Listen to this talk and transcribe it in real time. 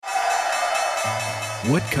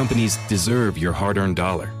What companies deserve your hard-earned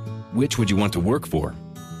dollar? Which would you want to work for?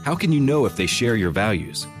 How can you know if they share your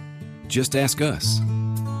values? Just ask us.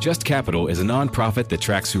 Just Capital is a nonprofit that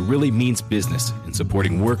tracks who really means business in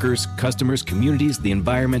supporting workers, customers, communities, the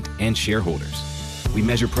environment, and shareholders. We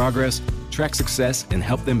measure progress, track success, and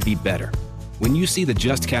help them be better. When you see the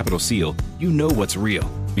Just Capital seal, you know what's real,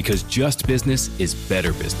 because just business is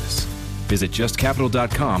better business. Visit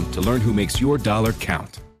justcapital.com to learn who makes your dollar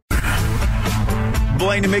count.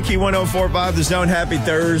 Blaine and Mickey, 104.5 The Zone. Happy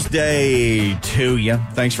Thursday to you.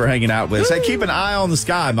 Thanks for hanging out with us. Hey, keep an eye on the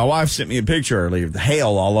sky. My wife sent me a picture earlier of the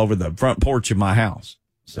hail all over the front porch of my house.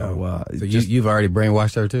 So you've already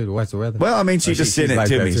brainwashed her too to watch the weather? Well, I mean, she just sent it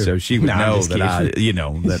to me, so she would know that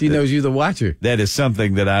that she knows you're the watcher. That is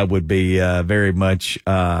something that I would be very much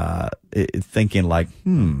thinking like,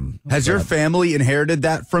 Has your family inherited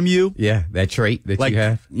that from you? Yeah, that trait that you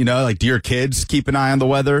have. You know, like, do your kids keep an eye on the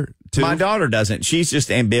weather too? My daughter doesn't. She's just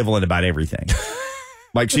ambivalent about everything.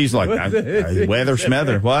 Like, she's like, weather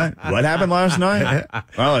schmether. What happened last night?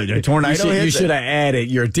 Oh, a tornado hit. You should have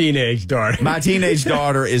added your teenage daughter. My teenage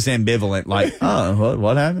daughter is ambivalent. Like, oh,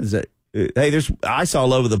 what happened? Is it? Hey, there's ice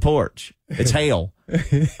all over the porch. It's hail.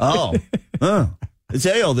 It's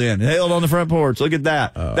hail then. Hail on the front porch. Look at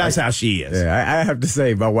that. That's how she is. Yeah, I have to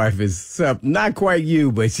say, my wife is not quite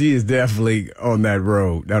you, but she is definitely on that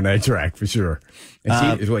road, on that track for sure.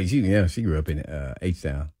 And she grew up in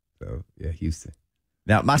H-Town. So, yeah, Houston.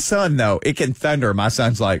 Now, my son, though, it can thunder. My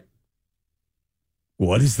son's like,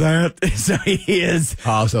 what is that? So he is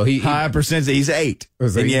high percentage. He's 8.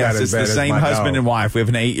 So and yes, it's the same husband and wife. We have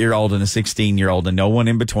an 8-year-old and a 16-year-old and no one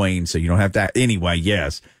in between. So you don't have to. Anyway,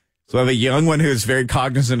 yes. So we have a young one who is very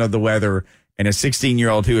cognizant of the weather and a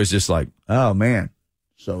 16-year-old who is just like, oh, man.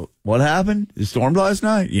 So what happened? It stormed last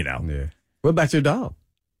night? You know. Yeah. What about your dog?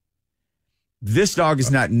 This dog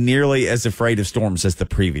is not nearly as afraid of storms as the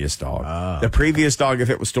previous dog. The previous dog,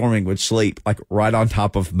 if it was storming, would sleep like right on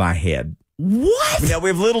top of my head. What? Now, we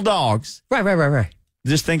have little dogs. Right.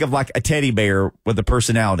 Just think of like a teddy bear with a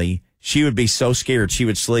personality. She would be so scared she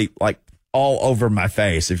would sleep like all over my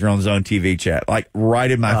face if you're on the Zone TV chat, like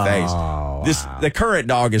right in my face. Wow. The current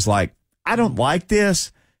dog is like, I don't like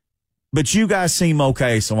this, but you guys seem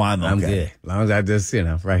okay, so I'm okay. I'm good. As long as I just,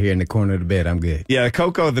 right here in the corner of the bed, I'm good. Yeah,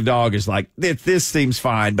 Coco the dog is like, this seems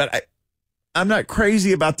fine, but I'm not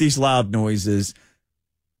crazy about these loud noises.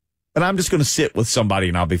 But I'm just going to sit with somebody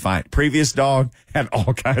and I'll be fine. Previous dog had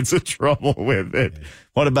all kinds of trouble with it.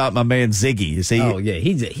 What about my man Ziggy? Is he? Oh yeah,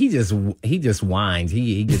 he just whines.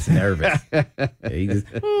 He gets nervous. He just.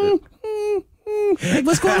 Hey,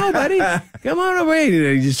 what's going on, buddy? Come on over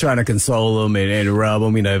here. He's just trying to console him and rub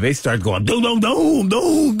him. If they start going,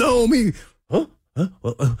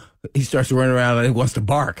 he starts to run around and he wants to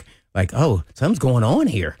bark. Like, oh, something's going on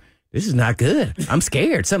here. This is not good. I'm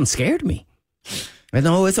scared. Something scared me. And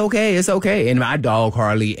no, it's okay. It's okay. And my dog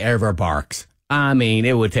hardly ever barks. I mean,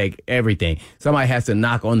 it would take everything. Somebody has to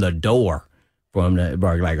knock on the door for him to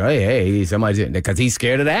bark. Like, hey, somebody's in there, because he's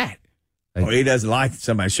scared of that. Like, he doesn't like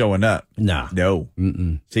somebody showing up. No.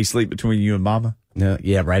 Mm-mm. Does he sleep between you and Mama? No.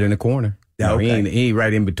 Yeah, right in the corner. No, okay. He ain't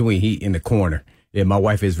right in between. He in the corner. Yeah, my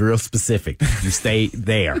wife is real specific. You stay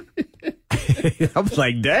there. I was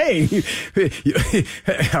like, dang.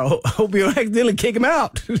 I hope you don't accidentally kick him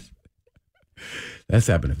out. That's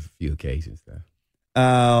happened a few occasions, though.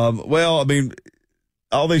 Well, I mean,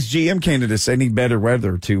 all these GM candidates, they need better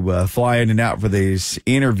weather to fly in and out for these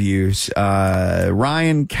interviews.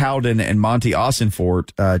 Ryan Cowden and Monty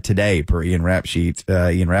Ossenfort today, per Ian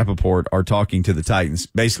Rappaport, are talking to the Titans,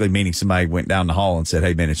 basically meaning somebody went down the hall and said,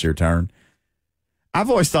 hey, man, it's your turn. I've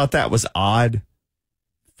always thought that was odd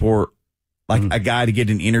for a guy to get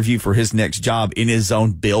an interview for his next job in his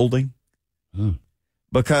own building.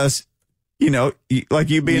 Because, like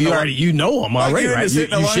you being you know him already, right? You're in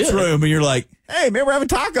the lunchroom and you're like, hey, man, we're having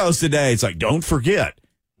tacos today. It's like, don't forget,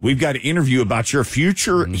 we've got to interview about your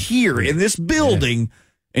future here in this building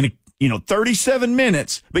in 37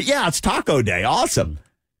 minutes. But yeah, it's taco day. Awesome.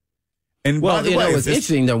 And well, it's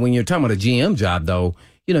interesting though when you're talking about a GM job though,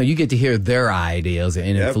 you get to hear their ideas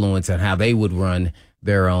and influence and how they would run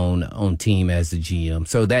their own team as the GM.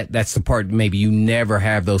 So that's the part maybe you never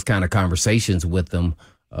have those kind of conversations with them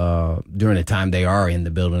during the time they are in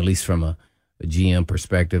the building, at least from a GM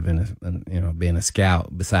perspective and being a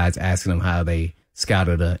scout, besides asking them how they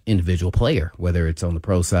scouted an individual player, whether it's on the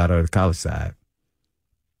pro side or the college side.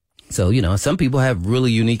 So, some people have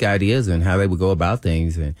really unique ideas and how they would go about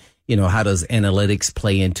things. And, how does analytics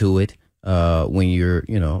play into it when you're,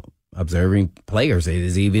 observing players?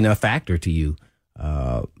 Is it even a factor to you?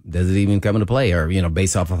 Does it even come into play? Or,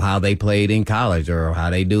 based off of how they played in college or how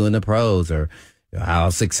they do in the pros or, how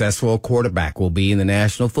successful a quarterback will be in the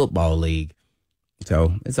National Football League.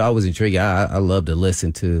 So it's always intriguing. I love to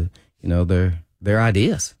listen to, their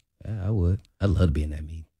ideas. Yeah, I would. I'd love to be in that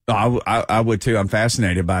meeting. I would too. I'm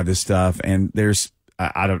fascinated by this stuff. And there's,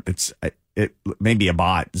 it may be a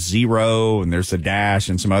bot, zero, and there's a dash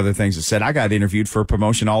and some other things that said, I got interviewed for a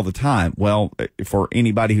promotion all the time. Well, for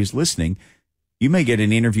anybody who's listening, you may get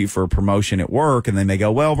an interview for a promotion at work and they may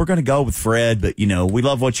go, well, we're going to go with Fred, but we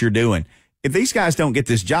love what you're doing. If these guys don't get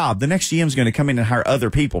this job, the next GM is going to come in and hire other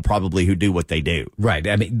people probably who do what they do. Right.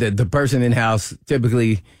 I mean, the person in-house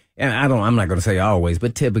typically, and I'm not going to say always,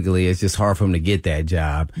 but typically it's just hard for them to get that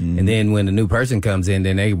job. And then when the new person comes in,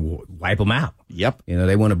 then they wipe them out. Yep.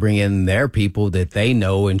 They want to bring in their people that they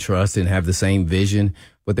know and trust and have the same vision,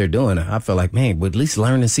 what they're doing. I feel like, man, but at least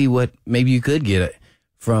learn and see what maybe you could get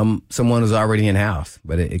from someone who's already in-house.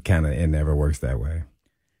 But it never works that way.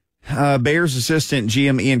 Bears assistant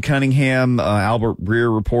GM Ian Cunningham, Albert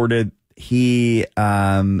Breer reported he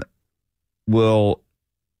will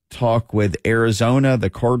talk with Arizona, the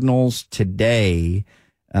Cardinals, today,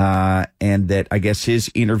 and that I guess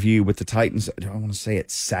his interview with the Titans, I don't want to say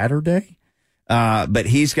it's Saturday, but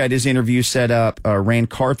he's got his interview set up.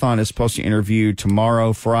 Rand Carthon is supposed to interview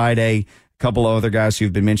tomorrow, Friday. A couple of other guys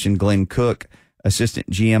who've been mentioned, Glenn Cook, assistant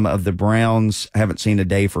GM of the Browns. I haven't seen a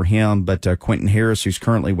day for him, but Quentin Harris, who's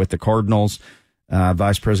currently with the Cardinals,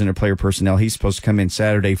 vice president of player personnel, he's supposed to come in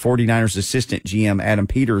Saturday. 49ers assistant GM Adam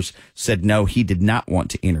Peters said no, he did not want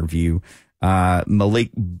to interview. Malik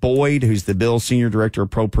Boyd, who's the Bills senior director of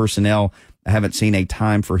pro personnel, I haven't seen a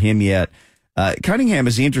time for him yet. Cunningham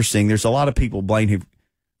is interesting. There's a lot of people blame him.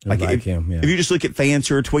 Like him, yeah. If you just look at fans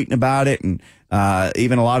who are tweeting about it and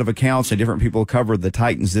even a lot of accounts and different people who cover the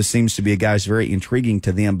Titans, this seems to be a guy who's very intriguing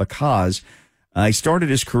to them because he started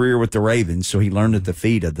his career with the Ravens, so he learned at the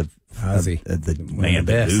feet of the Ozzie, the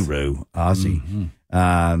guru, Ozzie.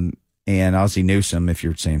 Mm-hmm. And Ozzie Newsome, if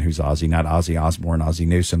you're saying who's Ozzie, not Ozzie Osbourne, Ozzie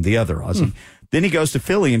Newsome, the other Ozzie. Then he goes to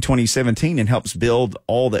Philly in 2017 and helps build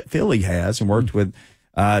all that Philly has and worked with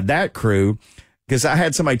that crew. Because I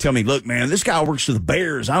had somebody tell me, look, man, this guy works for the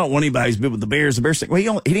Bears. I don't want anybody who's been with the Bears. The Bears think,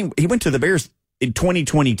 well, he went to the Bears in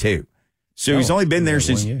 2022. So he's only been there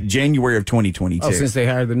since January of 2022. Oh, since they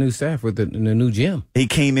hired the new staff with the new gym. He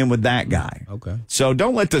came in with that guy. Okay. So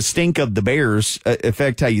don't let the stink of the Bears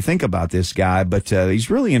affect how you think about this guy. But he's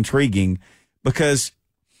really intriguing because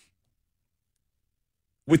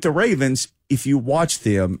with the Ravens, if you watch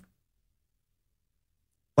them,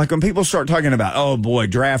 like when people start talking about, oh boy,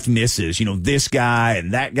 draft misses, this guy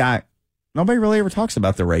and that guy, nobody really ever talks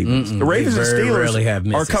about the Ravens. The Ravens and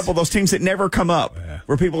Steelers are a couple of those teams that never come up,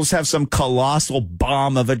 where people just have some colossal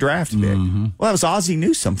bomb of a draft pick. Well, that was Ozzie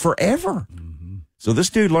Newsome forever. So this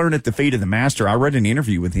dude learned at the feet of the master. I read an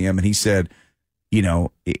interview with him, and he said,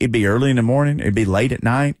 it'd be early in the morning, it'd be late at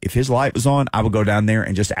night. If his light was on, I would go down there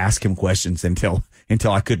and just ask him questions until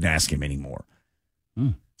I couldn't ask him anymore.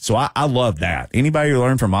 So I love that. Anybody who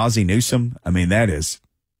learned from Ozzie Newsome, I mean, that's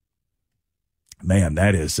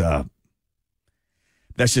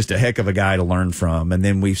just a heck of a guy to learn from. And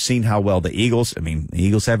then we've seen how well the Eagles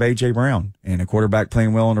have A.J. Brown and a quarterback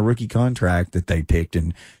playing well on a rookie contract that they picked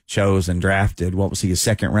and chose and drafted. What was he, a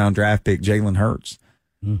second-round draft pick, Jalen Hurts.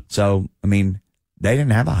 So, I mean, they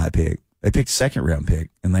didn't have a high pick. They picked a second-round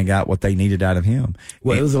pick, and they got what they needed out of him.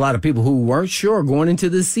 Well, it was a lot of people who weren't sure going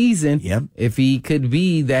into the season if he could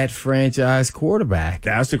be that franchise quarterback.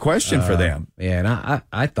 That's the question for them. Yeah, and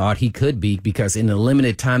I thought he could be because in the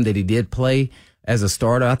limited time that he did play as a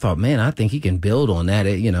starter, I thought, man, I think he can build on that,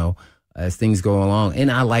 as things go along.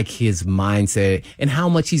 And I like his mindset and how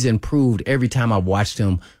much he's improved every time I watched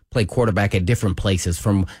him play quarterback at different places,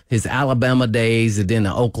 from his Alabama days and then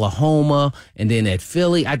to Oklahoma and then at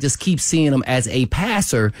Philly. I just keep seeing him as a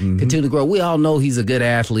passer continue to grow. We all know he's a good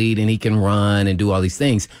athlete and he can run and do all these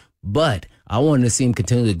things, but I wanted to see him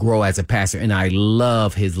continue to grow as a passer, and I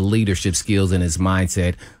love his leadership skills and his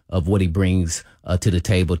mindset of what he brings to the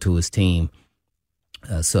table to his team.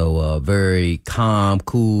 So very calm,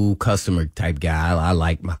 cool, customer type guy. I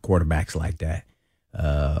like my quarterbacks like that.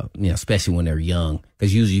 Especially when they're young,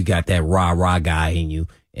 because usually you got that rah guy in you,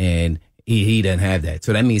 and he doesn't have that.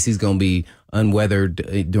 So that means he's going to be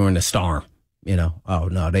unweathered during the storm. Oh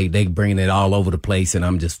no, they bringing it all over the place, and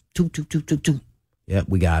I'm just toot. Yep,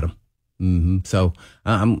 we got him. So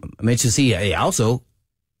I'm interested to see. Also,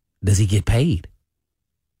 does he get paid?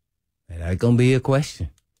 That's going to be a question.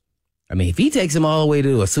 I mean, if he takes him all the way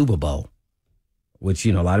to a Super Bowl, which,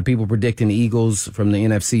 a lot of people predicting the Eagles from the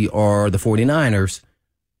NFC or the 49ers,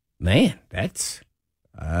 man,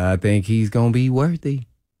 I think he's going to be worthy.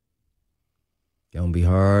 Going to be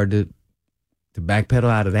hard to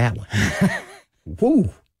backpedal out of that one.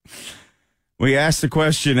 Woo. We asked the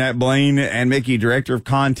question at Blaine and Mickey, director of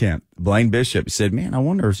content. Blaine Bishop said, man, I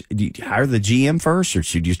wonder, do you hire the GM first or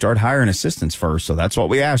should you start hiring assistants first? So that's what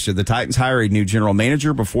we asked. Should the Titans hire a new general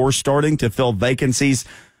manager before starting to fill vacancies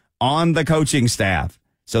on the coaching staff?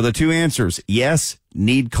 So the two answers, yes,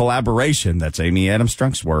 need collaboration. That's Amy Adams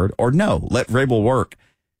Strunk's word. Or no, let Vrabel work.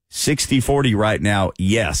 60-40 right now.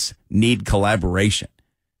 Yes, need collaboration.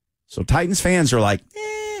 So Titans fans are like,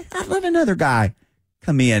 I'd let another guy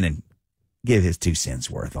come in and give his 2 cents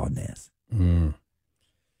worth on this. Mm.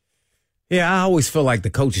 Yeah, I always feel like the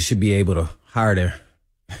coaches should be able to hire their,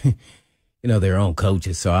 their own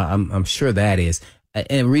coaches. So I'm sure that is. And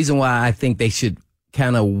the reason why I think they should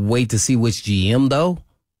kind of wait to see which GM, though,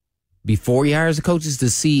 before he hires the coaches, to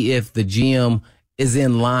see if the GM is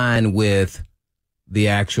in line with the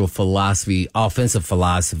actual philosophy, offensive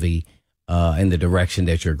philosophy, in the direction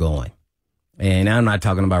that you're going. And I'm not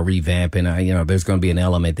talking about revamping. There's going to be an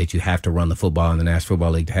element that you have to run the football in the National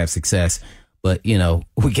Football League to have success. But,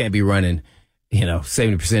 we can't be running,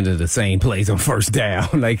 70% of the same plays on first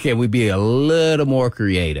down. Like, can we be a little more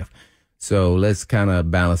creative? So let's kind of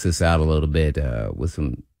balance this out a little bit with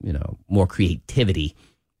some, more creativity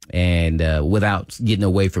and without getting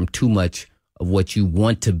away from too much of what you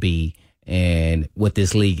want to be and what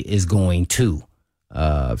this league is going to.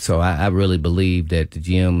 So I really believe that the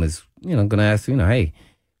GM is, going to ask, hey,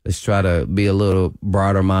 let's try to be a little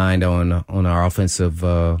broader mind on our offensive,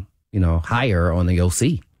 hire on the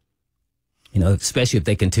OC. Especially if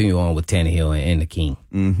they continue on with Tannehill and the King.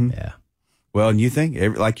 Mm-hmm. Yeah. Well, and you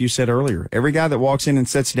think, like you said earlier, every guy that walks in and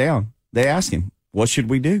sits down, they ask him, what should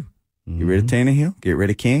we do? Get rid of Tannehill? Get rid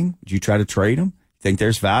of King? Would you try to trade him? Think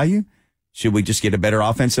there's value? Should we just get a better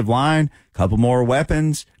offensive line, a couple more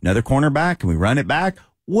weapons, another cornerback? Can we run it back?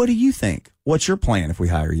 What do you think? What's your plan if we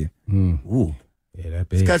hire you? Ooh. Yeah, that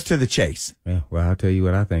big. Let's cut to the chase. Yeah, well, I'll tell you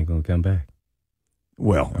what I think when we come back.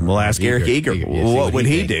 Well, we'll ask Eric Eager. What would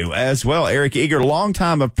he do as well? Eric Eager, long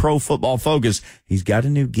time of Pro Football Focus. He's got a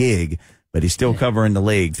new gig, but he's still covering the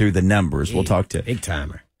league through the numbers. We'll talk to big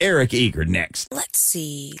timer Eric Eager next. Let's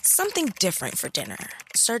see. Something different for dinner.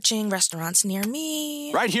 Searching restaurants near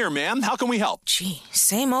me. Right here, ma'am. How can we help? Gee,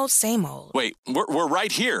 same old, same old. Wait, we're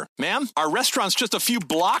right here. Ma'am, our restaurant's just a few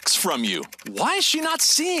blocks from you. Why is she not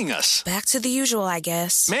seeing us? Back to the usual, I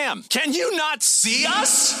guess. Ma'am, can you not see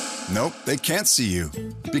us? Nope, they can't see you.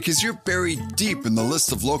 Because you're buried deep in the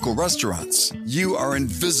list of local restaurants. You are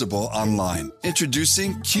invisible online.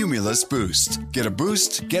 Introducing Cumulus Boost. Get a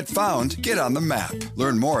boost, get found, get on the map.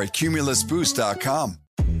 Learn more at cumulusboost.com.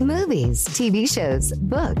 Movies, TV shows,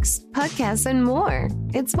 books, podcasts, and more.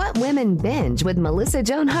 It's What Women Binge with Melissa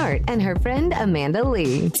Joan Hart and her friend Amanda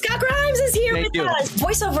Lee. Scott Grimes is here with us.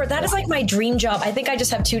 Voiceover, that is like my dream job. I think I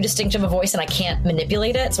just have too distinctive a voice and I can't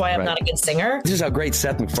manipulate it. That's why I'm not a good singer. This is how great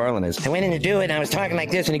Seth MacFarlane is. I went in to do it and I was talking like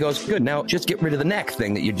this and he goes, good, now just get rid of the neck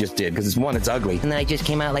thing that you just did because it's ugly. And then I just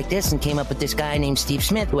came out like this and came up with this guy named Steve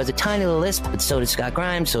Smith who has a tiny little lisp, but so does Scott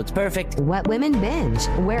Grimes, so it's perfect. What Women Binge,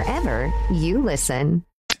 wherever you listen.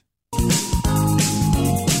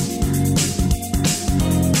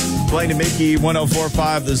 Blaine and Mickey,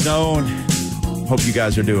 104.5 The Zone. Hope you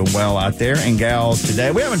guys are doing well out there and gals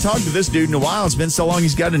today. We haven't talked to this dude in a while. It's been so long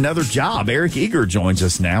he's got another job. Eric Eager joins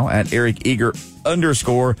us now at Eric Eager _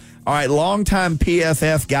 All right, longtime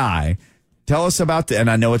PFF guy. Tell us about and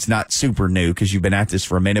I know it's not super new because you've been at this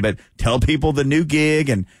for a minute, but tell people the new gig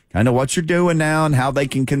and kind of what you're doing now and how they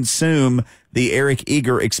can consume the Eric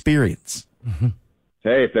Eager experience. Mm-hmm.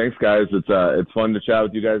 Hey, thanks, guys. It's fun to chat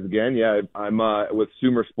with you guys again. Yeah, I'm with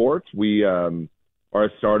Sumer Sports. We are a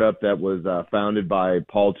startup that was founded by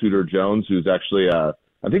Paul Tudor Jones, who's actually I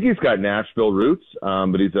think he's got Nashville roots,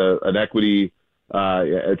 but he's an equity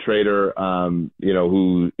a trader.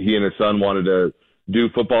 Who he and his son wanted to do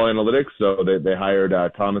football analytics, so they hired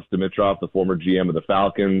Thomas Dimitroff, the former GM of the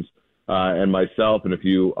Falcons, and myself and a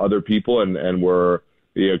few other people, and we're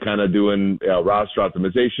kind of doing roster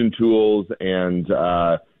optimization tools and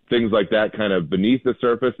things like that kind of beneath the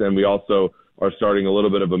surface. And we also are starting a little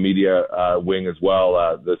bit of a media wing as well.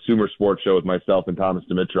 The Sumer Sports Show with myself and Thomas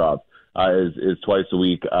Dimitroff is twice a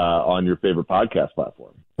week on your favorite podcast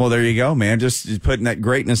platform. Well, there you go, man. Just putting that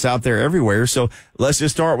greatness out there everywhere. So let's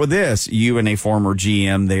just start with this. You and a former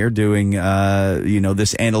GM there doing,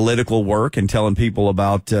 this analytical work and telling people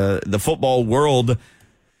about the football world.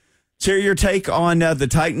 So your take on the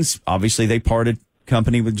Titans. Obviously, they parted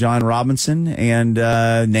company with John Robinson, and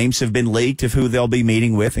names have been leaked of who they'll be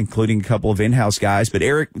meeting with, including a couple of in-house guys. But,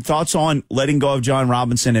 Eric, thoughts on letting go of John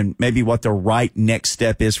Robinson and maybe what the right next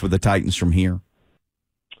step is for the Titans from here?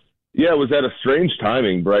 Yeah, it was at a strange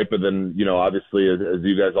timing, right? But then, obviously, as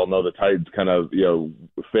you guys all know, the Titans kind of,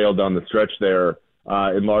 failed down the stretch there,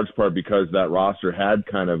 in large part because that roster had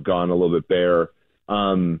kind of gone a little bit bare.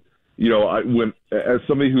 As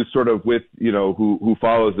somebody who's sort of with, who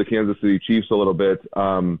follows the Kansas City Chiefs a little bit,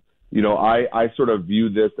 I sort of view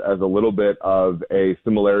this as a little bit of a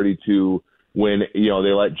similarity to when, they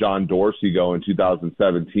let John Dorsey go in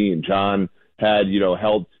 2017. John had,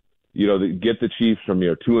 helped, get the Chiefs from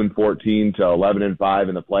 2-14 to 11-5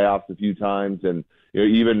 in the playoffs a few times, and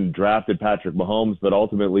even drafted Patrick Mahomes. But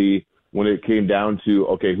ultimately, when it came down to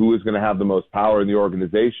okay, who is going to have the most power in the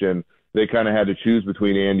organization, they kind of had to choose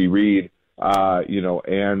between Andy Reid,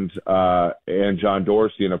 and John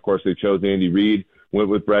Dorsey, and of course they chose Andy Reid. Went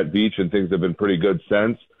with Brett Veach, and things have been pretty good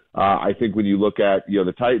since. I think when you look at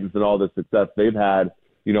the Titans and all the success they've had,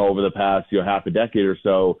 over the past half a decade or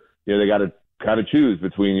so, they got to kind of choose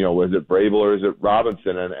between, was it Vrabel or is it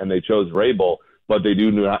Robinson? And they chose Vrabel, but they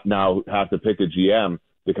do now have to pick a GM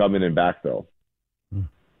to come in and backfill.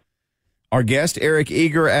 Our guest, Eric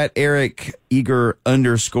Eager at Eric Eager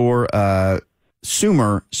 _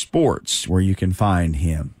 Sumer Sports, where you can find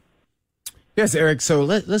him. Yes, Eric. So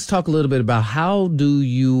let's talk a little bit about how do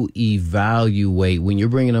you evaluate when you're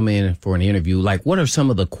bringing them in for an interview? Like, what are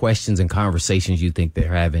some of the questions and conversations you think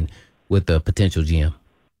they're having with the potential GM?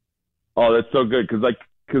 Oh, that's so good. Cause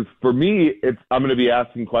for me, I'm going to be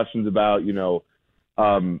asking questions about, there's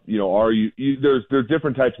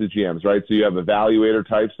different types of GMs, right? So you have evaluator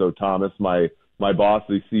types. So Thomas, my boss,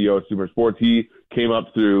 the CEO of Sumer Sports, he came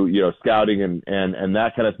up through, scouting and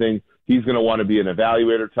that kind of thing. He's going to want to be an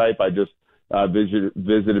evaluator type. I just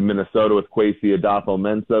visited Minnesota with Kwesi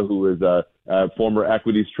Adolfo-Mensah, who is a former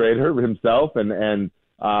equities trader himself and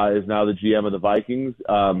is now the GM of the Vikings.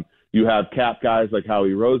 You have cap guys like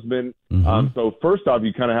Howie Roseman. Mm-hmm. So first off,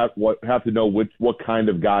 you kind of have to know what kind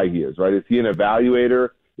of guy he is, right? Is he an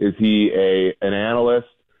evaluator? Is he an analyst?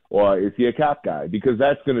 Or is he a cap guy? Because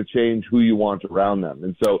that's going to change who you want around them.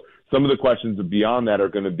 And so some of the questions beyond that are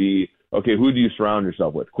going to be, okay, who do you surround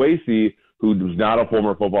yourself with? Kwesi, who's not a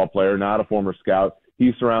former football player, not a former scout,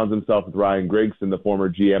 he surrounds himself with Ryan Grigson, the former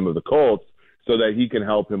GM of the Colts, so that he can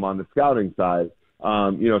help him on the scouting side.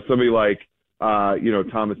 Somebody like,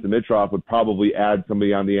 Thomas Dimitroff would probably add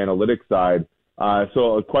somebody on the analytics side.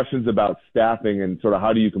 So questions about staffing and sort of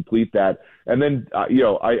how do you complete that? And then, I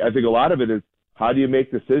think a lot of it is how do you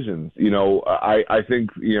make decisions? I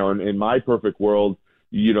think, in my perfect world,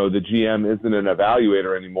 the GM isn't an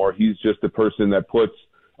evaluator anymore. He's just a person that puts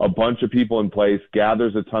a bunch of people in place,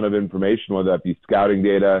 gathers a ton of information, whether that be scouting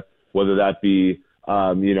data, whether that be,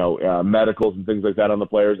 medicals and things like that on the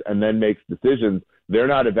players, and then makes decisions. They're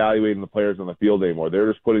not evaluating the players on the field anymore.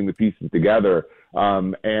 They're just putting the pieces together.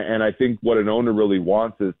 And I think what an owner really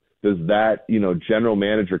wants is, does that, general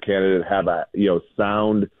manager candidate have a,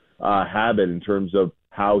 sound habit in terms of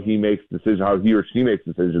how he makes decisions, how he or she makes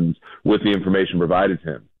decisions with the information provided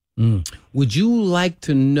to him. Would you like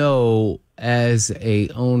to know, as an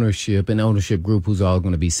ownership group who's all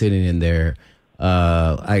going to be sitting in there,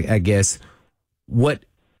 I guess, what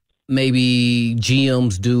maybe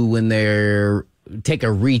GMs do when they're take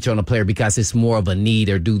a reach on a player because it's more of a need,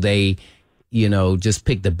 or do they, just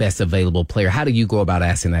pick the best available player? How do you go about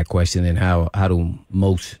asking that question, and how do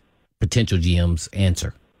most potential GMs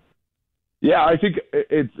answer? Yeah, I think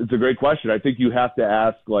it's a great question. I think you have to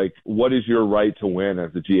ask, like, what is your right to win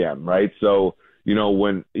as a GM, right? So,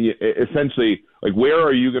 when essentially, like, where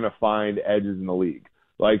are you going to find edges in the league?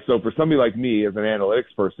 Like, so for somebody like me as an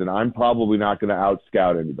analytics person, I'm probably not going to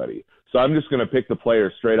out-scout anybody. So I'm just going to pick the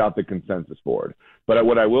players straight off the consensus board. But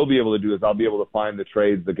what I will be able to do is I'll be able to find the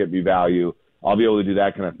trades that get me value. I'll be able to do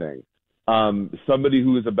that kind of thing. Somebody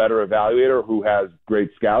who is a better evaluator, who has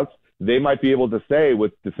great scouts, they might be able to say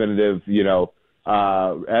with definitive,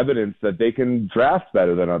 evidence that they can draft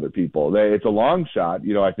better than other people. It's a long shot.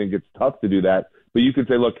 I think it's tough to do that. But you could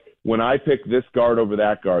say, look, when I pick this guard over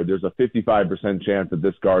that guard, there's a 55% chance that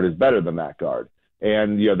this guard is better than that guard.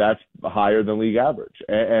 And, that's higher than league average.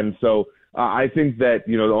 And so I think that,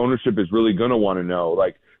 the ownership is really going to want to know,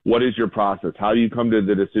 like, what is your process? How do you come to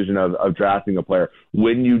the decision of drafting a player?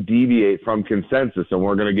 When you deviate from consensus, and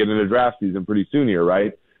we're going to get into draft season pretty soon here,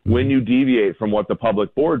 right? When you deviate from what the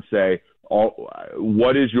public boards say,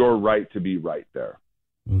 what is your right to be right there?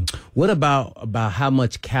 What about how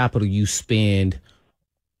much capital you spend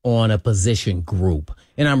on a position group?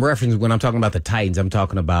 And I'm referencing, when I'm talking about the Titans, I'm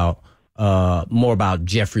talking about more about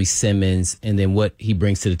Jeffrey Simmons and then what he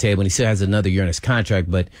brings to the table. And he still has another year in his contract,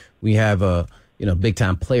 but we have a big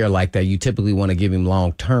time player like that. You typically want to give him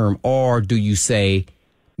long term, or do you say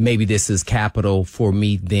maybe this is capital for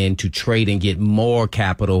me then to trade and get more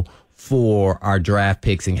capital for our draft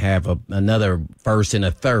picks and have another first and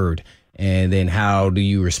a third. And then how do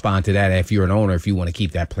you respond to that if you're an owner, if you want to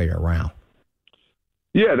keep that player around?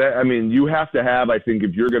 Yeah, you have to have, I think,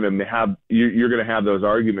 if you're going to have those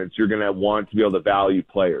arguments, you're going to want to be able to value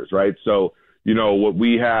players, right? So, what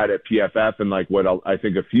we had at PFF and like what I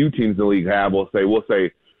think a few teams in the league have, we'll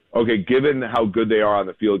say, okay, given how good they are on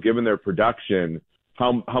the field, given their production,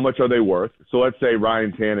 how much are they worth? So let's say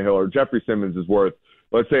Ryan Tannehill or Jeffrey Simmons is worth,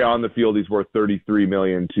 let's say on the field he's worth $33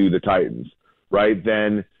 million to the Titans, right?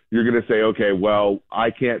 Then you're going to say, okay, well,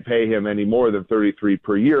 I can't pay him any more than 33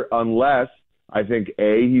 per year unless I think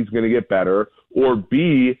A, he's going to get better, or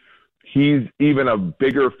B, he's even a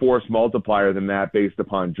bigger force multiplier than that based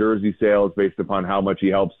upon jersey sales, based upon how much he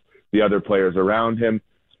helps the other players around him.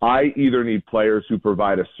 I either need players who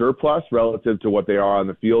provide a surplus relative to what they are on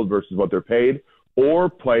the field versus what they're paid, or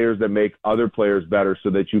players that make other players better so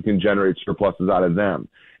that you can generate surpluses out of them.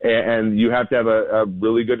 And you have to have a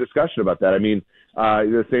really good discussion about that. I mean,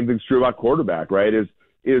 the same thing's true about quarterback, right?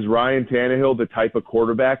 Is Ryan Tannehill the type of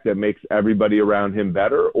quarterback that makes everybody around him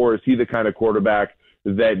better, or is he the kind of quarterback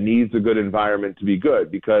that needs a good environment to be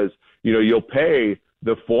good? Because, you'll pay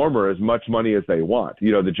the former as much money as they want.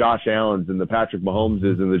 The Josh Allens and the Patrick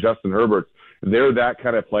Mahomeses and the Justin Herberts, they're that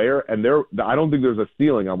kind of player, and I don't think there's a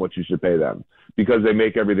ceiling on what you should pay them because they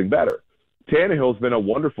make everything better. Tannehill's been a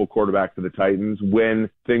wonderful quarterback for the Titans when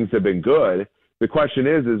things have been good. The question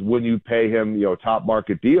is when you pay him, top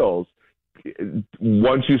market deals,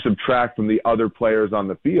 once you subtract from the other players on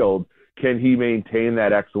the field, can he maintain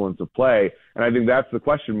that excellence of play? And I think that's the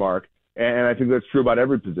question mark. And I think that's true about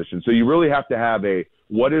every position. So you really have to have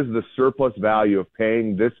what is the surplus value of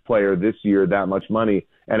paying this player this year that much money?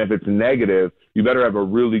 And if it's negative, you better have a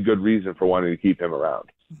really good reason for wanting to keep him around.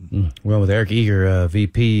 Well, with Eric Eager,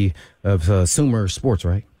 VP of Sumer Sports,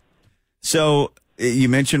 right? So you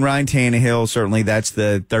mentioned Ryan Tannehill. Certainly that's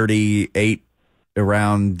the 38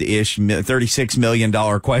 around-ish, $36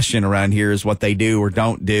 million question around here is what they do or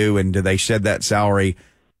don't do, and do they shed that salary?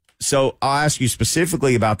 So I'll ask you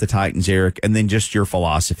specifically about the Titans, Eric, and then just your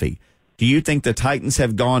philosophy. Do you think the Titans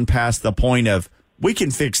have gone past the point of, we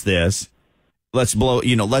can fix this, let's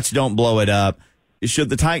don't blow it up? Should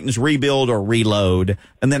the Titans rebuild or reload?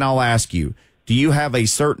 And then I'll ask you, do you have a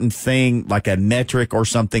certain thing, like a metric or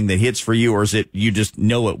something that hits for you, or is it you just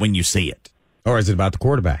know it when you see it? Or is it about the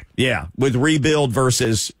quarterback? Yeah, with rebuild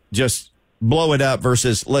versus just blow it up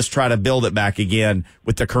versus let's try to build it back again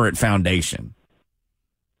with the current foundation.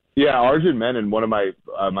 Yeah, Arjun Menon, one of my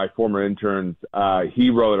former interns,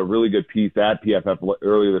 he wrote a really good piece at PFF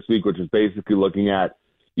earlier this week, which is basically looking at,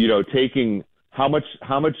 taking how much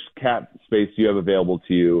cap space do you have available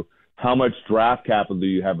to you, how much draft capital do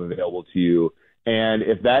you have available to you, and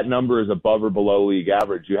if that number is above or below league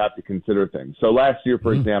average, you have to consider things. So last year,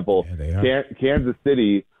 for example, Kansas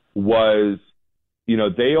City was,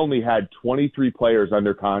 they only had 23 players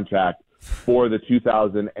under contract for the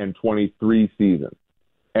 2023 season.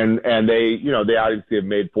 And they, they obviously have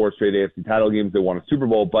made 4 straight AFC title games. They won a Super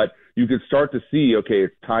Bowl, but you could start to see, okay,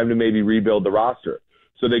 it's time to maybe rebuild the roster.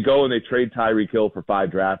 So they go and they trade Tyreek Hill for 5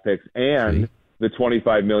 draft picks and the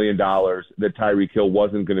 $25 million that Tyreek Hill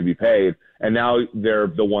wasn't going to be paid. And now they're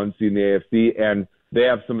the 1 seed in the AFC, and they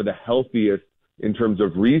have some of the healthiest in terms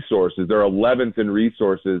of resources. They're 11th in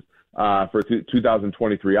resources for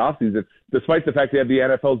 2023 offseason, despite the fact they have the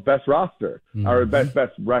NFL's best roster, or best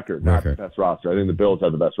record, not best roster. I think the Bills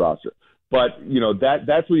have the best roster. But,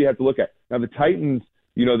 that's what you have to look at. Now, the Titans,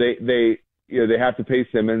 they have to pay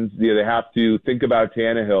Simmons. They have to think about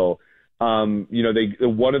Tannehill.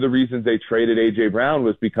 One of the reasons they traded A.J. Brown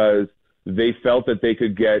was because they felt that they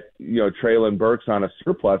could get, Treylon Burks on a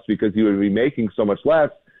surplus because he would be making so much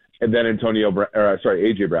less than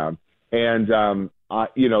A.J. Brown. And,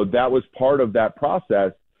 that was part of that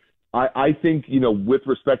process. I think, with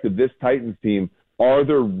respect to this Titans team, are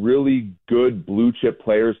there really good blue chip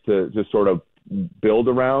players to sort of build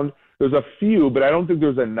around? There's a few, but I don't think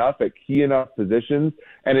there's enough at key enough positions.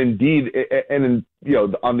 And indeed,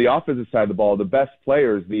 on the offensive side of the ball, the best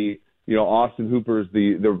players, Austin Hooper's,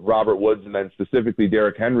 the Robert Woods, and then specifically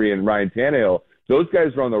Derrick Henry and Ryan Tannehill, those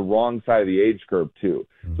guys are on the wrong side of the age curve too.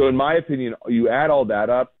 So in my opinion, you add all that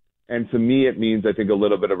up, and to me, it means, I think, a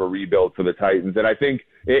little bit of a rebuild for the Titans. And I think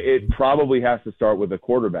it probably has to start with a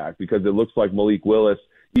quarterback, because it looks like Malik Willis,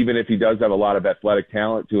 even if he does have a lot of athletic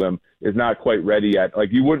talent to him, is not quite ready yet. Like,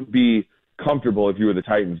 you wouldn't be comfortable if you were the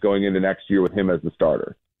Titans going into next year with him as the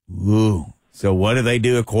starter. Ooh, So what do they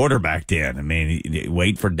do at quarterback then? I mean,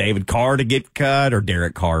 wait for David Carr to get cut, or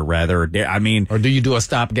Derek Carr rather. Or do you do a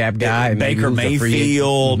stopgap guy? Baker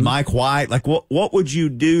Mayfield, Mike White. Like what would you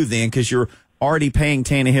do then? Because you're already paying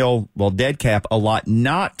Tannehill, dead cap, a lot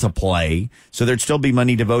not to play. So there'd still be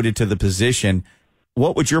money devoted to the position.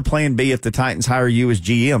 What would your plan be if the Titans hire you as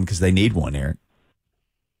GM? Because they need one, Eric.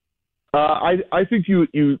 I think you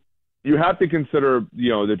have to consider,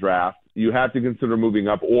 the draft. You have to consider moving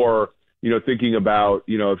up, or thinking about,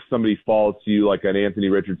 if somebody falls to you like an Anthony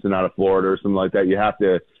Richardson out of Florida or something like that, you have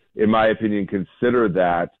to, in my opinion, consider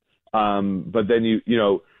that. But then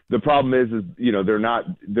the problem is they're not,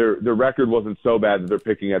 their record wasn't so bad that they're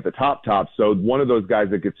picking at the top. So one of those guys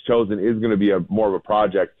that gets chosen is going to be more of a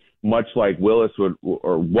project, much like Willis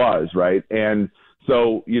was, right? And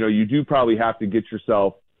so, you do probably have to get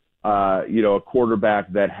yourself, a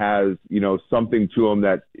quarterback that has, something to him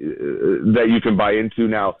that you can buy into.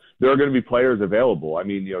 Now, there are going to be players available. I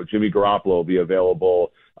mean, Jimmy Garoppolo will be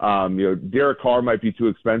available. Derek Carr might be too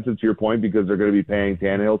expensive, to your point, because they're going to be paying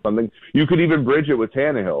Tannehill something. You could even bridge it with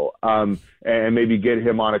Tannehill, and maybe get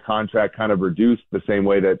him on a contract kind of reduced the same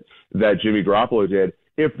way that Jimmy Garoppolo did,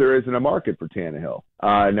 if there isn't a market for Tannehill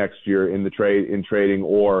next year in trading,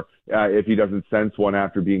 or if he doesn't sense one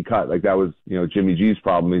after being cut. Like that was, Jimmy G's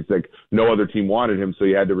problem. He's like, no other team wanted him, so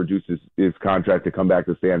he had to reduce his contract to come back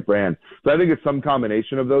to San Fran. So I think it's some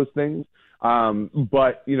combination of those things.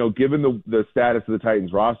 But, given the status of the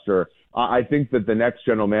Titans roster, I think that the next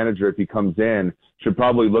general manager, if he comes in, should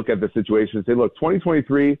probably look at the situation and say, look,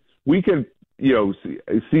 2023, we can,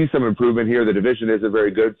 see some improvement here. The division isn't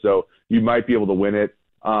very good, so you might be able to win it.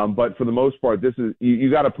 But for the most part, this is,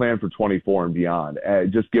 you got to plan for 24 and beyond,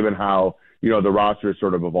 just given how, the roster has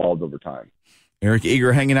sort of evolved over time. Eric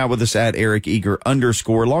Eager hanging out with us at Eric Eager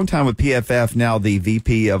 _. Long time with PFF, now the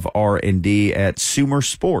VP of R&D at Sumer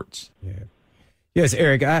Sports. Yeah. Yes,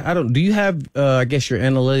 Eric, I don't, do you have, I guess, your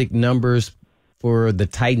analytic numbers for the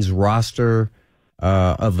Titans roster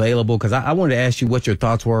available? Because I wanted to ask you what your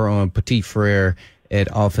thoughts were on Petit Frere at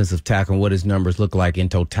offensive tackle and what his numbers look like in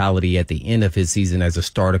totality at the end of his season as a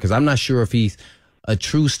starter. Because I'm not sure if he's a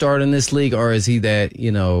true starter in this league, or is he that,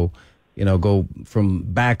 go from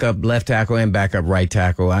backup left tackle and backup right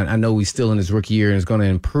tackle. I know he's still in his rookie year and is going to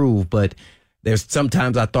improve, but there's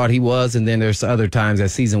sometimes I thought he was, and then there's other times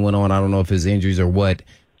as season went on, I don't know if his injuries or what,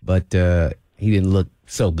 but he didn't look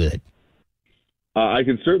so good. I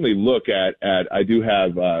can certainly look at I do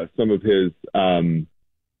have some of his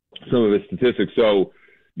statistics. So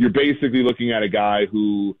you're basically looking at a guy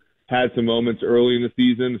who had some moments early in the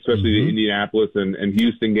season, especially the Indianapolis and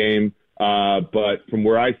Houston game. But from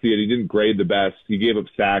where I see it, he didn't grade the best. He gave up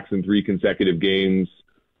sacks in 3 consecutive games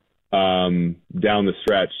down the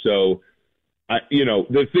stretch. So,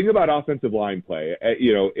 the thing about offensive line play,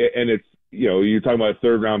 and it's, you're talking about a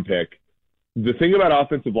 3rd-round pick. The thing about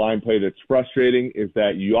offensive line play that's frustrating is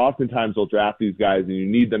that you oftentimes will draft these guys and you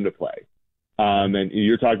need them to play. And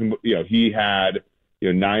you're talking about, he had,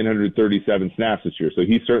 937 snaps this year. So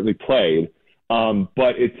he certainly played.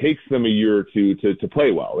 But it takes them a year or two to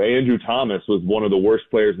play well. Andrew Thomas was one of the worst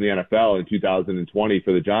players in the NFL in 2020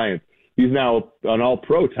 for the Giants. He's now an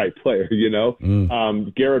all-pro type player,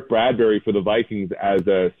 Garrett Bradbury for the Vikings as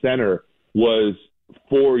a center was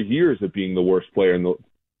 4 years of being the worst player in the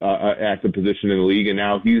at the position in the league, and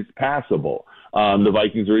now he's passable. The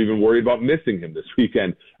Vikings are even worried about missing him this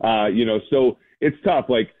weekend. So it's tough.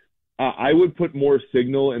 Like, I would put more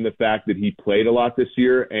signal in the fact that he played a lot this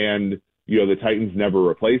year, and the Titans never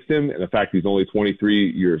replaced him, and the fact he's only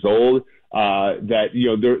 23 years old,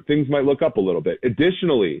 that things might look up a little bit.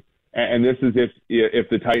 Additionally, and this is if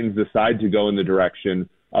the Titans decide to go in the direction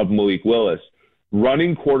of Malik Willis,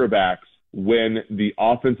 running quarterbacks when the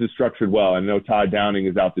offense is structured well, and I know Todd Downing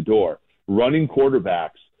is out the door, running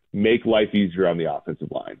quarterbacks make life easier on the offensive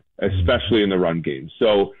line, especially in the run game.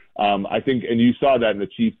 So I think, and you saw that in the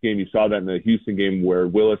Chiefs game, you saw that in the Houston game where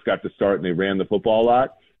Willis got to start and they ran the football a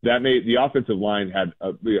lot. That made the offensive line had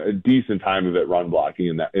a decent time of it run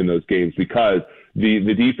blocking in those games, because the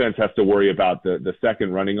defense has to worry about the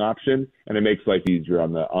second running option, and it makes life easier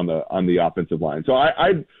on the offensive line. So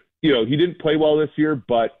he didn't play well this year,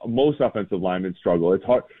 but most offensive linemen struggle. It's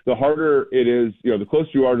hard. The harder it is, the closer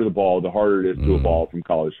you are to the ball, the harder it is to evolve from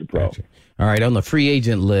college to pro. Gotcha. All right, on the free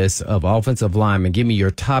agent list of offensive linemen, give me your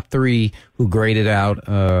top 3 who graded out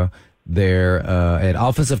there at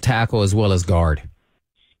offensive tackle as well as guard.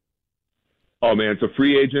 Oh, man, so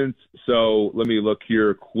free agents. So let me look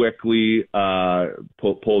here quickly,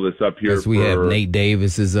 pull this up here. Yes, we have Nate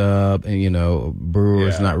Davis is up, and,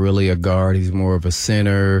 Brewer's not really a guard. He's more of a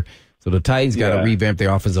center. So the Titans got to revamp their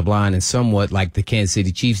offensive line, and somewhat like the Kansas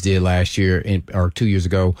City Chiefs did last year or 2 years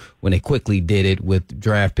ago when they quickly did it with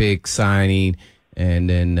draft picks, signing, and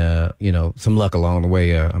then, some luck along the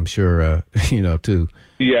way, I'm sure, too.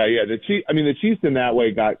 Yeah. The Chiefs in that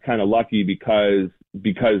way got kind of lucky because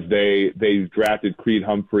they drafted Creed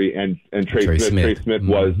Humphrey and Trey Smith. Trey Smith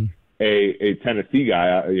was a Tennessee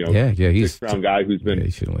guy, he's sixth-round guy who's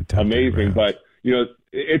been amazing. But,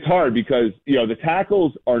 it's hard because, the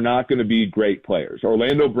tackles are not going to be great players.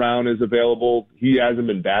 Orlando Brown is available. He hasn't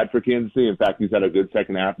been bad for Kansas City. In fact, he's had a good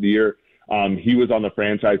second half of the year. He was on the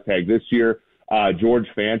franchise tag this year. George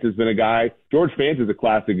Fant has been a guy. George Fant is a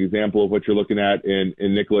classic example of what you're looking at in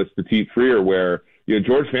Nicholas Petit-Frere, where,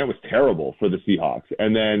 George Fant was terrible for the Seahawks.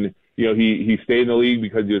 And then, he stayed in the league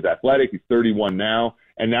because he was athletic. He's 31 now.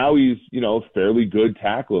 And now he's, fairly good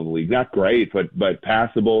tackle in the league. Not great, but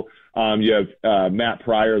passable. You have Matt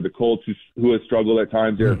Pryor, the Colts, who has struggled at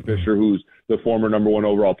times. Eric Fisher, who's the former number 1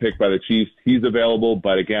 overall pick by the Chiefs. He's available,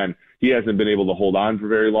 but again, he hasn't been able to hold on for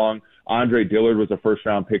very long. Andre Dillard was a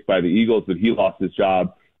first-round pick by the Eagles, but he lost his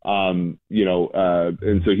job. And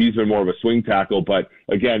so he's been more of a swing tackle. But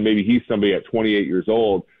again, maybe he's somebody at 28 years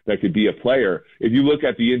old that could be a player. If you look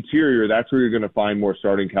at the interior, that's where you're going to find more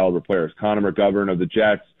starting caliber players. Connor McGovern of the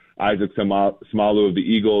Jets, Isaac Samalu of the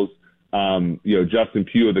Eagles, Justin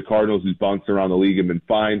Pugh of the Cardinals, who's bounced around the league and been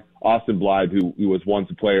fine. Austin Blythe, who was once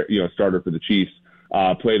a player, starter for the Chiefs,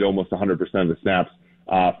 played almost 100% of the snaps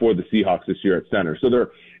for the Seahawks this year at center. So they're,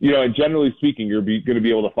 and generally speaking, you're going to be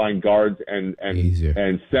able to find guards and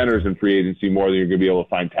centers in free agency more than you're going to be able to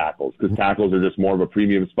find tackles, because tackles are just more of a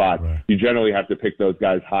premium spot. Right. You generally have to pick those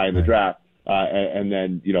guys high in the draft. And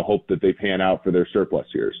then, hope that they pan out for their surplus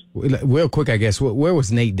years. Real quick, I guess, where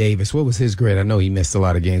was Nate Davis? What was his grade? I know he missed a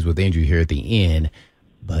lot of games with injury here at the end,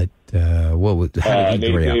 but how did he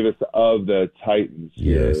Nate grade Davis of the Titans.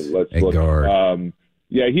 Yes, let's look. Guard.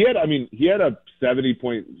 He had a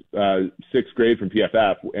 70.6 grade from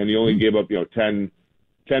PFF, and he only gave up 10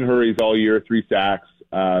 hurries all year, 3 sacks.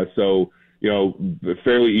 So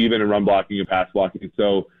fairly even in run blocking and pass blocking.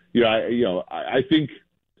 So I think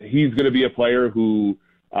he's going to be a player who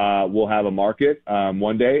will have a market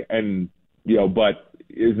one day, and but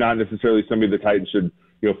is not necessarily somebody the Titans should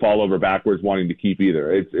fall over backwards wanting to keep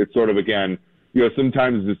either. It's sort of, again,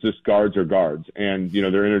 sometimes it's just guards are guards, and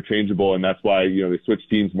they're interchangeable, and that's why they switch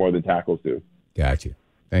teams more than tackles do. Gotcha.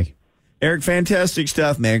 Thank you, Eric. Fantastic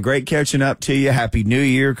stuff, man. Great catching up to you. Happy New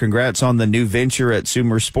Year. Congrats on the new venture at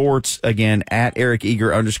Sumer Sports. Again, at Eric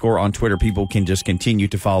Eager _ on Twitter. People can just continue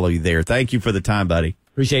to follow you there. Thank you for the time, buddy.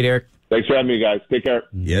 Appreciate it, Eric. Thanks for having me, guys. Take care.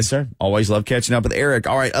 Yes, sir. Always love catching up with Eric.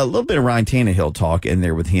 All right, a little bit of Ryan Tannehill talk in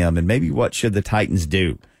there with him, and maybe what should the Titans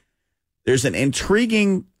do? There's an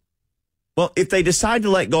intriguing, well, if they decide to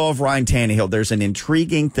let go of Ryan Tannehill, there's an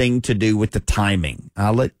intriguing thing to do with the timing.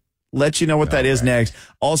 I'll let you know what that is next.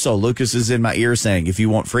 Also, Lucas is in my ear saying, if you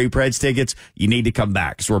want free Preds tickets, you need to come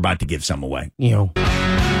back because we're about to give some away. Playing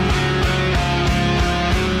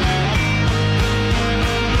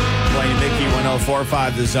Mickey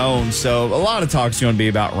 104.5 The Zone. So a lot of talk's going to be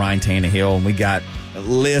about Ryan Tannehill, and we got a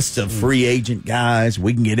list of free agent guys.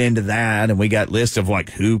 We can get into that, and we got lists of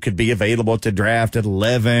who could be available to draft at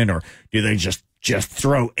 11, or do they just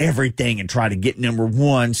throw everything and try to get number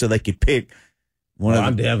 1 so they could pick one of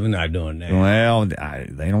I'm definitely not doing that. Well,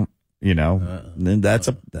 they don't, that's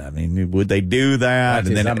would they do that?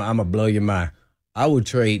 And then I'm going to blow your mind. I would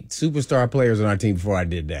trade superstar players on our team before I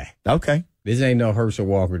did that. Okay. This ain't no Herschel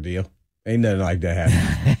Walker deal. Ain't nothing like that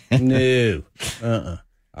happening. No.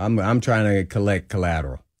 I'm trying to collect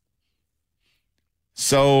collateral.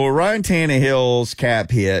 So Ryan Tannehill's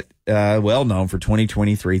cap hit, well known for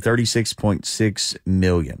 2023, $36.6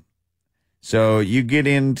 million. So you get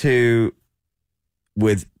into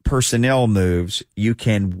with personnel moves, you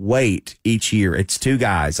can wait each year. It's 2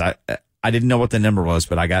 guys. I didn't know what the number was,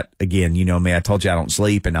 but I got, again, you know me, I told you I don't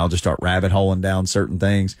sleep, and I'll just start rabbit holing down certain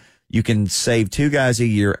things. You can save 2 guys a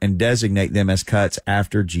year and designate them as cuts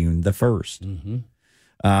after June the 1st,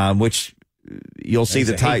 which you'll see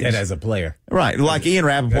the Titans. That as a player. Right. Like Ian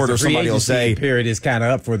Rappaport or somebody will say. Period is kind of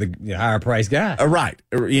up for the higher price guy. Right.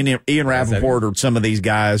 Ian Rappaport or some of these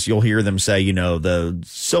guys, you'll hear them say, the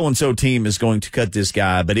so-and-so team is going to cut this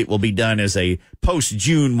guy, but it will be done as a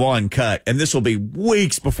post-June 1 cut. And this will be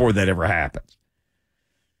weeks before that ever happens.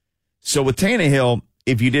 So with Tannehill,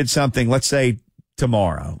 if you did something, let's say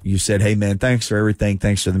tomorrow, you said, hey, man, thanks for everything.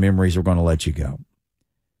 Thanks for the memories. We're going to let you go.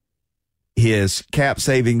 His cap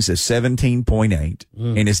savings is 17.8,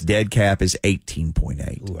 and his dead cap is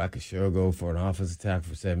 18.8. Ooh, I could sure go for an offensive tackle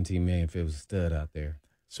for $17 million if it was a stud out there.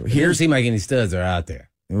 So it doesn't seem like any studs are out there.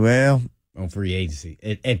 Well, on free agency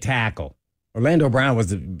at tackle. Orlando Brown was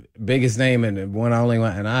the biggest name and only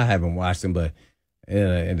one, and I haven't watched him, but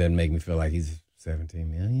it doesn't make me feel like he's $17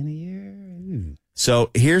 million a year. Ooh.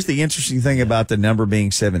 So here's the interesting thing about the number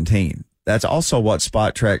being 17. That's also what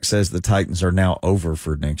Spot Track says the Titans are now over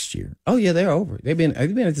for next year. Oh yeah, they're over. They've been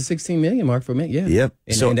at the 16 million mark for a minute. Yeah. Yep.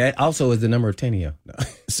 And that also is the number of Tenio. No.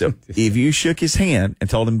 So if you shook his hand and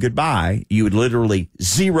told him goodbye, you would literally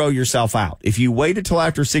zero yourself out. If you waited till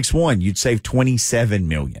after 6-1, you'd save $27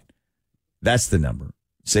 million. That's the number.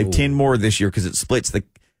 Save 10 more this year because it splits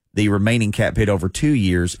the remaining cap hit over 2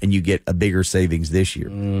 years, and you get a bigger savings this year.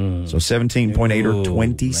 So 17.8 or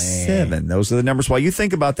 27. Man. Those are the numbers. While you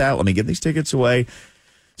think about that, let me give these tickets away.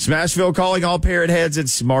 Smashville calling all Parrot heads.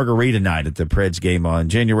 It's Margarita night at the Preds game on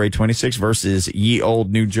January 26th versus Ye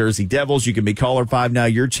Old New Jersey Devils. You can be caller 5 now.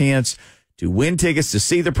 Your chance to win tickets to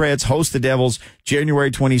see the Preds host the Devils January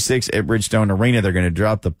 26th at Bridgestone Arena. They're going to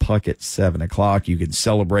drop the puck at 7 o'clock. You can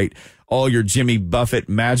celebrate all your Jimmy Buffett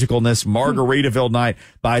magicalness. Margaritaville night.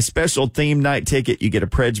 Buy a special theme night ticket. You get a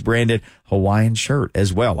Preds branded Hawaiian shirt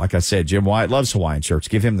as well. Like I said, Jim Wyatt loves Hawaiian shirts.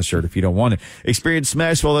 Give him the shirt if you don't want it. Experience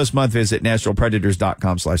Smashville this month. Visit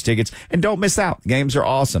NashvillePredators.com/tickets. And don't miss out. Games are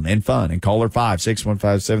awesome and fun. And caller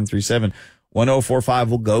 5-615-737-1045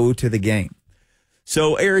 will go to the game.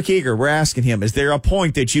 So Eric Eager, we're asking him, is there a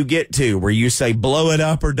point that you get to where you say blow it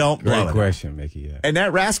up or don't blow it up? Great question, Mickey. Yeah. And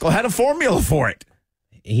that rascal had a formula for it.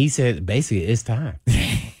 He said, basically, it's time.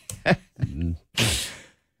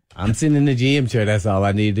 I'm sitting in the GM chair. That's all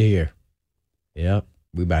I need to hear. Yep.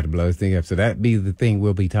 We about to blow this thing up. So that be the thing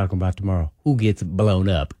we'll be talking about tomorrow. Who gets blown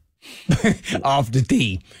up off the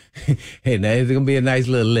team? And it's going to be a nice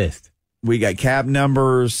little list. We got cap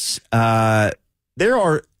numbers. There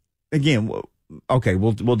are, again, okay,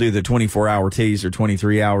 we'll do the 24-hour tease or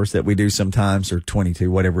 23 hours that we do sometimes, or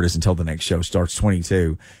 22, whatever it is, until the next show starts,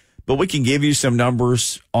 22. But we can give you some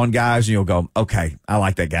numbers on guys, and you'll go, okay, I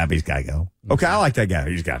like that guy, but he's got to go. Okay, I like that guy,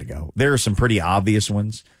 he's got to go. There are some pretty obvious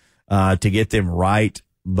ones to get them right,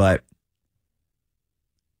 but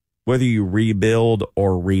whether you rebuild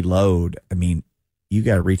or reload, I mean, you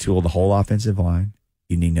got to retool the whole offensive line.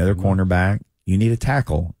 You need another cornerback. You need a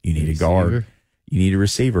tackle. You need a guard. You need a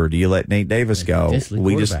receiver. Do you let Nate Davis go?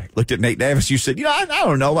 We just looked at Nate Davis. You said, I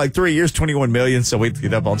don't know, like 3 years, $21 million. So we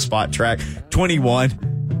get up on Spot Track.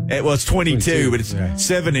 21. It was 22, but it's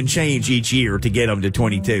 7 and change each year to get them to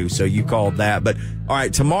 22. So you called that. But all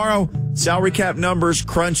right, tomorrow, salary cap numbers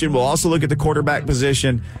crunching. We'll also look at the quarterback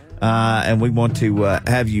position. And we want to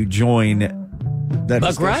have you join that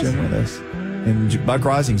discussion with us. And Buck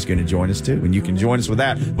Rising's going to join us too, and you can join us with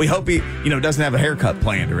that. We hope he, doesn't have a haircut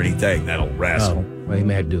planned or anything. That old rascal. Oh, well, he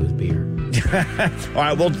may have to do his beard. All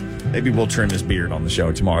right, maybe we'll trim his beard on the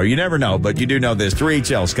show tomorrow. You never know, but you do know this.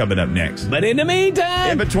 3HL's coming up next. But in the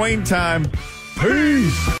meantime, in between time,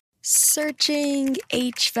 peace. Searching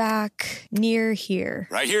HVAC near here.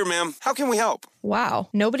 Right here, ma'am. How can we help? Wow.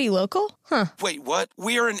 Nobody local? Huh. Wait, what?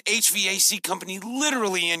 We are an HVAC company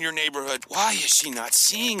literally in your neighborhood. Why is she not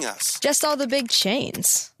seeing us? Just all the big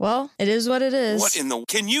chains. Well, it is what it is. What in the...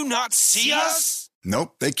 Can you not see us?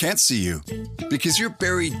 Nope, they can't see you. Because you're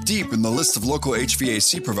buried deep in the list of local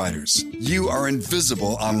HVAC providers. You are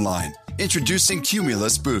invisible online. Introducing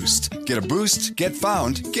Cumulus Boost. Get a boost, get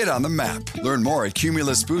found, get on the map. Learn more at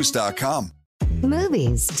cumulusboost.com.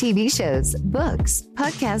 Movies, TV shows, books,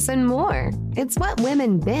 podcasts, and more. It's what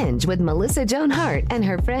women binge with Melissa Joan Hart and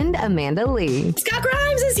her friend Amanda Lee. Scott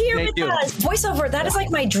Grimes is here with us. Voiceover, that is like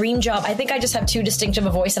my dream job. I think I just have too distinct of a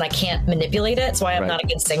voice and I can't manipulate it. That's why I'm not a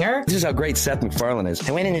good singer. This is how great Seth MacFarlane is.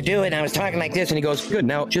 I went in to do it and I was talking like this and he goes, good,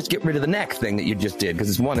 now just get rid of the neck thing that you just did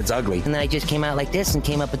because it's ugly. And then I just came out like this and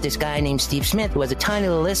came up with this guy named Steve Smith who has a tiny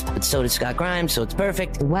little lisp, but so does Scott Grimes, so it's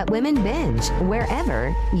perfect. What women binge,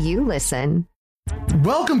 wherever you listen.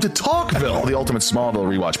 Welcome to Talkville, the ultimate Smallville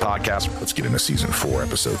rewatch podcast. Let's get into season 4,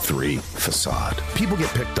 episode 3, Facade. People get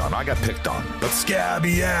picked on. I got picked on. But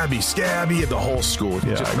Scabby, Abby, the whole school.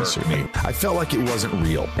 Yeah, I felt like it wasn't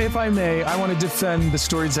real. If I may, I want to defend the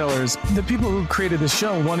storytellers. The people who created the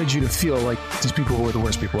show wanted you to feel like these people were the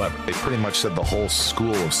worst people ever. They pretty much said the whole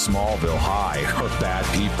school of Smallville High are bad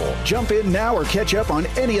people. Jump in now or catch up on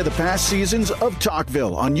any of the past seasons of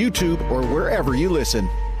Talkville on YouTube or wherever you listen.